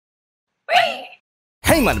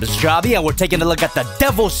Hey, my name is Jobby, and we're taking a look at the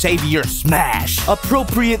Devil Saviour Smash.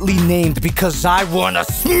 Appropriately named because I wanna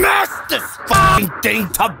smash this fucking thing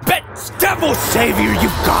to bits! Devil Saviour,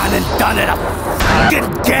 you've gone and done it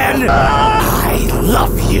again! I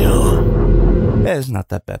love you! It's not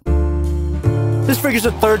that bad. This figure's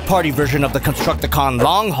a third-party version of the Constructicon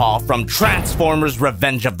Long Haul from Transformers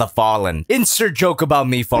Revenge of the Fallen. Insert joke about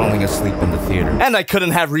me falling asleep in the theater. And I couldn't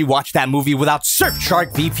have rewatched that movie without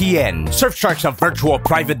Surfshark VPN. Surfshark's a virtual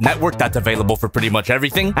private network that's available for pretty much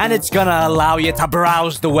everything, and it's gonna allow you to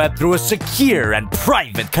browse the web through a secure and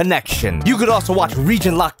private connection. You could also watch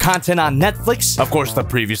region-locked content on Netflix, of course the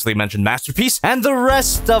previously mentioned masterpiece, and the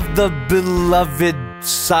rest of the beloved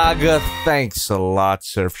saga. Thanks a lot,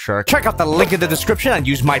 Surfshark. Check out the link in the description and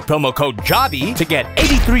use my promo code JOBBY to get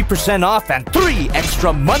 83% off and 3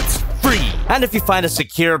 extra months free. And if you find a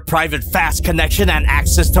secure, private, fast connection and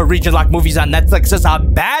access to region-locked movies on Netflix is a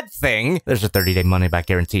bad thing, there's a 30-day money-back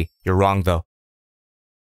guarantee. You're wrong, though.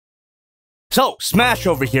 So, Smash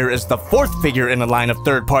over here is the 4th figure in a line of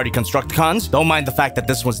third-party Constructicons. Don't mind the fact that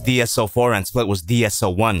this one's DS-04 and Split was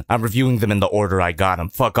DS-01. I'm reviewing them in the order I got them.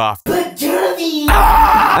 Fuck off. But Jobby!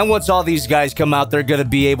 And once all these guys come out, they're gonna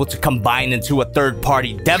be able to combine into a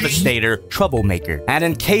third-party Devastator Troublemaker. And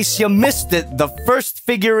in case you missed it, the first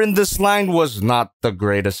figure in this line was not the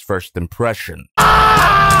greatest first impression.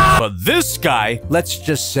 But this guy, let's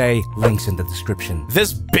just say, links in the description.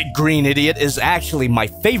 This big green idiot is actually my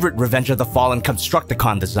favorite Revenge of the Fallen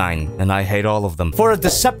Constructicon design, and I hate all of them. For a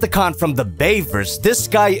Decepticon from the Bayverse, this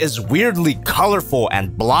guy is weirdly colorful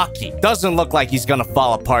and blocky. Doesn't look like he's gonna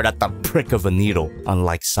fall apart at the prick of a needle,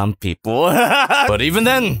 unlike some people. But even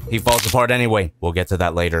then, he falls apart anyway. We'll get to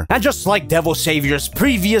that later. And just like Devil Saviour's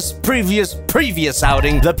previous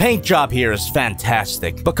outing, the paint job here is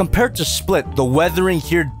fantastic. But compared to Split, the weathering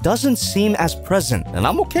here doesn't seem as present, and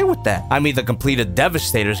I'm okay with that. I mean, the completed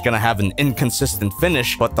Devastator is gonna have an inconsistent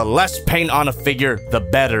finish, but the less paint on a figure, the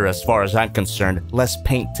better as far as I'm concerned. Less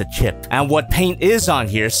paint to chip. And what paint is on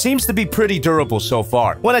here seems to be pretty durable so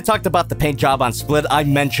far. When I talked about the paint job on Split, I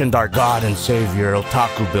mentioned our God and Savior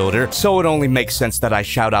Otaku builder, so it only makes sense that I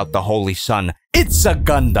shout out the Holy Sun. It's a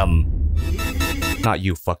Gundam! Not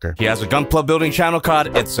you, fucker. He has a Gunpla building channel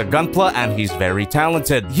called It's a Gunpla, and he's very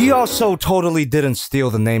talented. He also totally didn't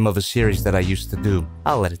steal the name of a series that I used to do.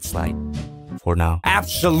 I'll let it slide. For now.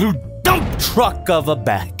 Absolute dump truck of a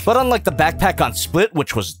back. But unlike the backpack on Split,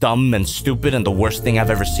 which was dumb and stupid and the worst thing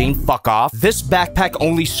I've ever seen, fuck off, this backpack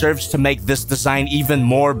only serves to make this design even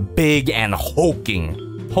more big and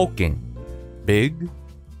hulking. Hulking. Big?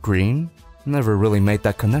 Green? Never really made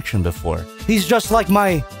that connection before. He's just like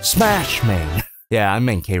my Smash main. Yeah, I'm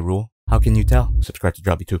main K-Rool. How can you tell? Subscribe to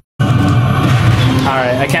Jobby too.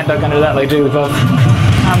 Alright, I can't duck under that like Jigglypuff.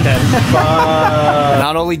 I'm dead.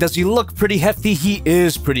 Not only does he look pretty hefty, he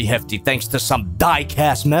is pretty hefty thanks to some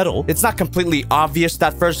die-cast metal. It's not completely obvious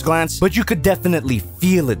at first glance, but you could definitely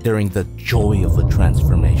feel it during the joy of a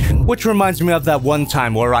transformation. Which reminds me of that one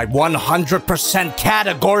time where I 100%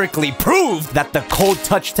 categorically proved that the cold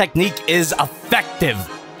touch technique is effective.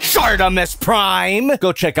 Shardamus Prime!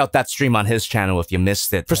 Go check out that stream on his channel if you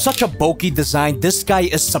missed it. For such a bulky design, this guy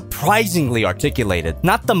is surprisingly articulated.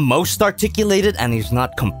 Not the most articulated, and he's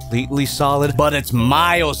not completely solid, but it's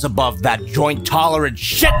miles above that joint-tolerant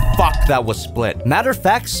shit-fuck that was Split. Matter of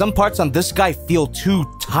fact, some parts on this guy feel too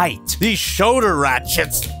tight. These shoulder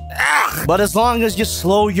ratchets... Ugh. But as long as you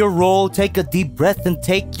slow your roll, take a deep breath, and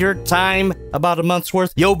take your time, about a month's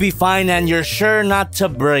worth, you'll be fine, and you're sure not to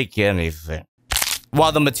break anything.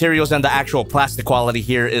 While the materials and the actual plastic quality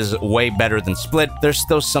here is way better than Split, there's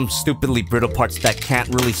still some stupidly brittle parts that can't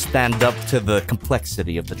really stand up to the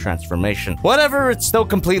complexity of the transformation. Whatever, it's still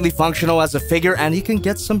completely functional as a figure, and he can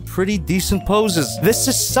get some pretty decent poses. This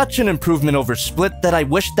is such an improvement over Split that I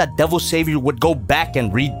wish that Devil Saviour would go back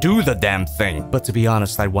and redo the damn thing. But to be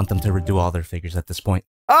honest, I want them to redo all their figures at this point.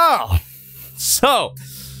 Oh! So,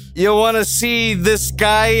 you wanna see this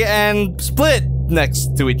guy and Split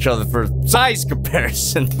next to each other for size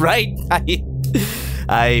comparison, right?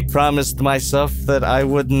 I promised myself that I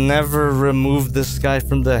would never remove this guy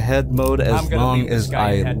from the head mode as long as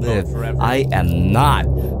I live. I am not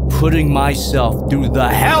putting myself through the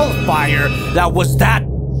hellfire that was that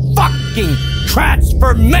fucking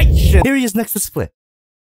transformation! Here he is next to Split.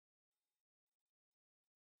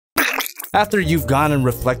 After you've gone and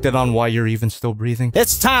reflected on why you're even still breathing,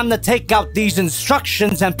 it's time to take out these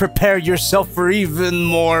instructions and prepare yourself for even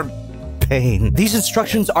more pain. These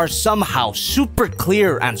instructions are somehow super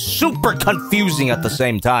clear and super confusing at the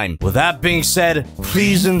same time. With that being said,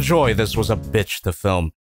 please enjoy. This was a bitch to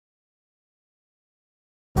film.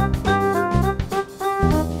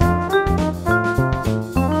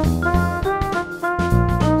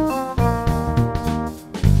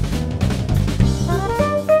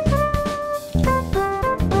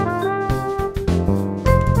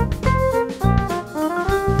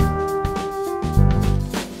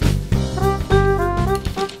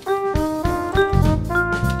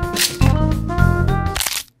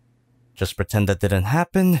 Just pretend that didn't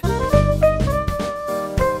happen.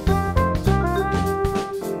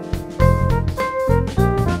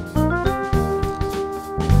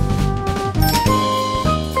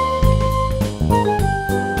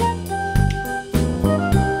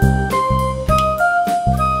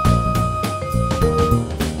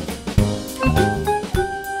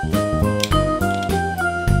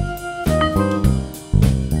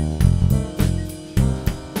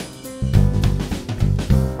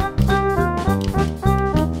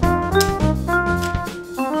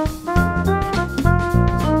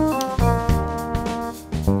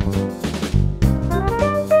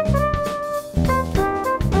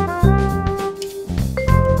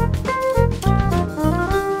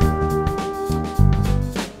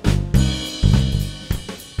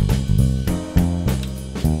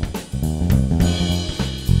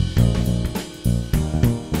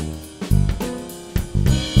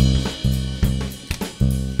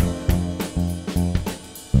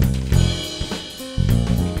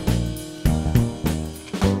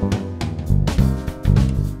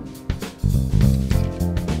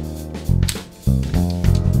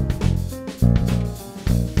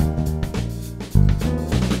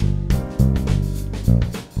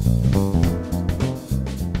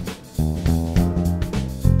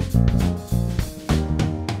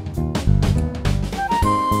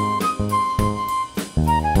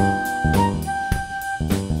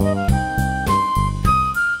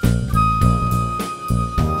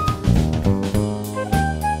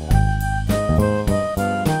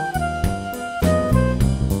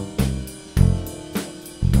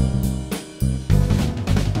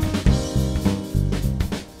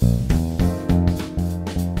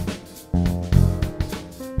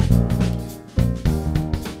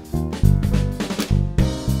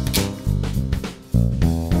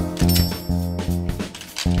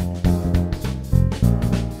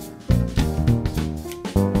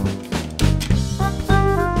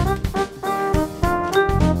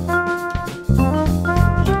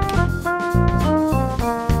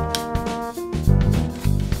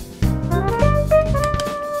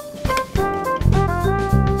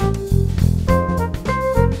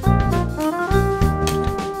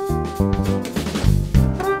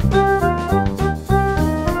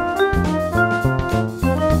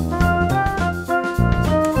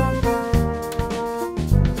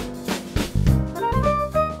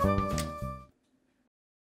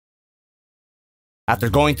 After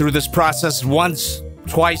going through this process once,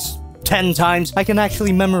 twice, 10 times, I can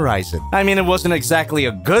actually memorize it. I mean, it wasn't exactly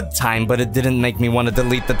a good time, but it didn't make me want to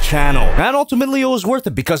delete the channel. And ultimately, it was worth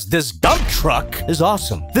it because this dump truck is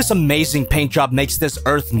awesome. This amazing paint job makes this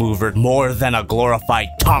earth mover more than a glorified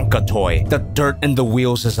Tonka toy. The dirt in the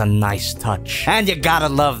wheels is a nice touch. And you gotta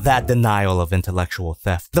love that denial of intellectual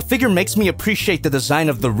theft. The figure makes me appreciate the design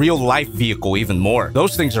of the real-life vehicle even more.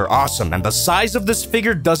 Those things are awesome, and the size of this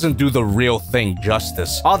figure doesn't do the real thing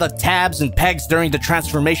justice. All the tabs and pegs during the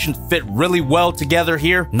transformation fit really well together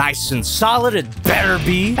here. Nice and solid, it better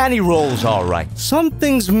be. And he rolls alright.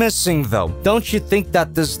 Something's missing though. Don't you think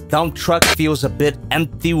that this dump truck feels a bit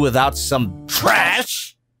empty without some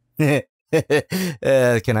trash? Can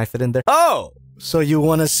I fit in there? Oh! So you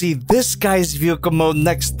want to see this guy's vehicle mode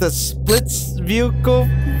next to Split's vehicle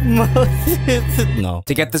mode? No.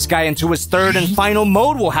 To get this guy into his third and final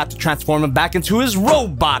mode, we'll have to transform him back into his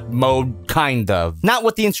robot mode, kind of. Not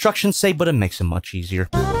what the instructions say, but it makes it much easier.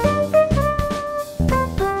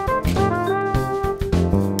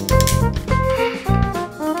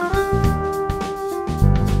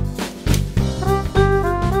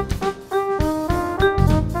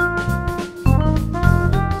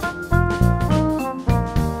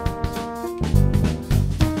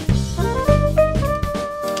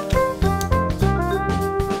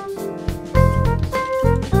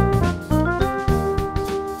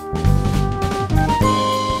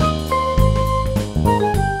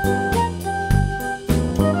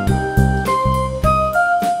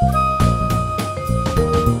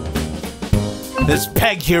 This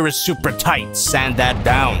peg here is super tight. Sand that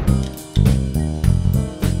down.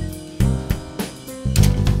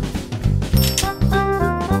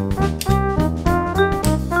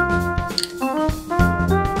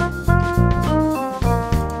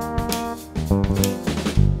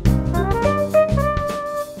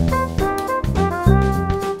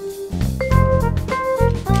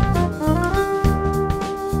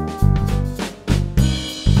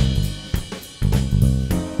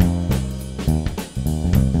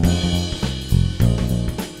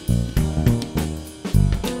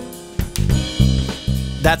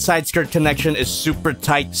 That side skirt connection is super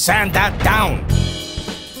tight. Sand that down!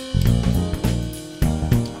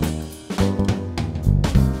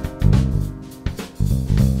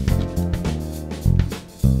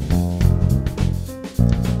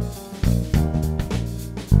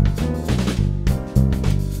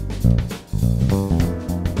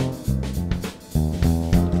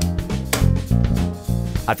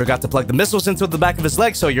 I forgot to plug the missiles into the back of his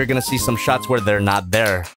leg, so you're gonna see some shots where they're not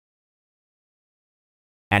there.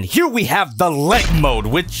 And here we have the leg mode,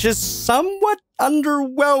 which is somewhat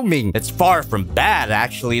underwhelming. It's far from bad,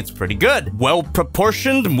 actually. It's pretty good.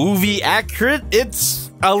 Well-proportioned, movie accurate. It's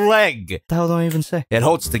a leg. The hell do I even say? It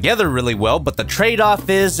holds together really well, but the trade-off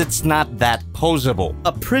is it's not that posable.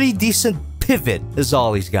 A pretty decent pivot is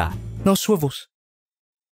all he's got. No swivels.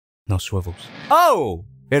 No swivels. Oh!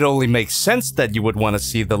 It only makes sense that you would want to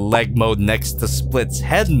see the leg mode next to Split's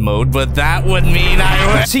head mode, but that would mean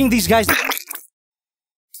I would... Seeing these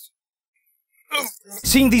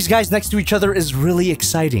guys next to each other is really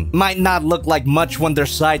exciting. Might not look like much when they're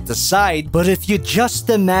side to side, but if you just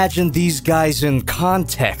imagine these guys in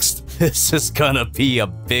context, this is gonna be a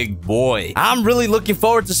big boy. I'm really looking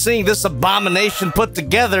forward to seeing this abomination put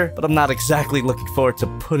together, but I'm not exactly looking forward to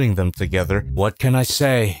putting them together. What can I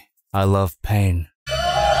say? I love pain.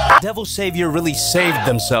 Devil Saviour really saved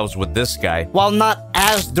themselves with this guy. While not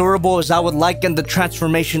as durable as I would like and the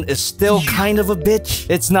transformation is still kind of a bitch,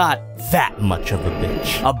 it's not that much of a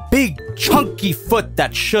bitch. A big, chunky foot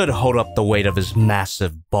that should hold up the weight of his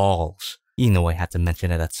massive balls. You know I had to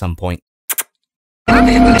mention it at some point.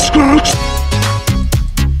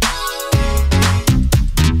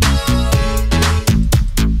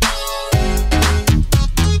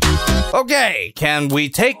 Okay, can we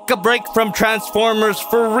take a break from Transformers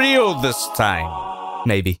for real this time?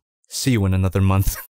 Maybe. See you in another month.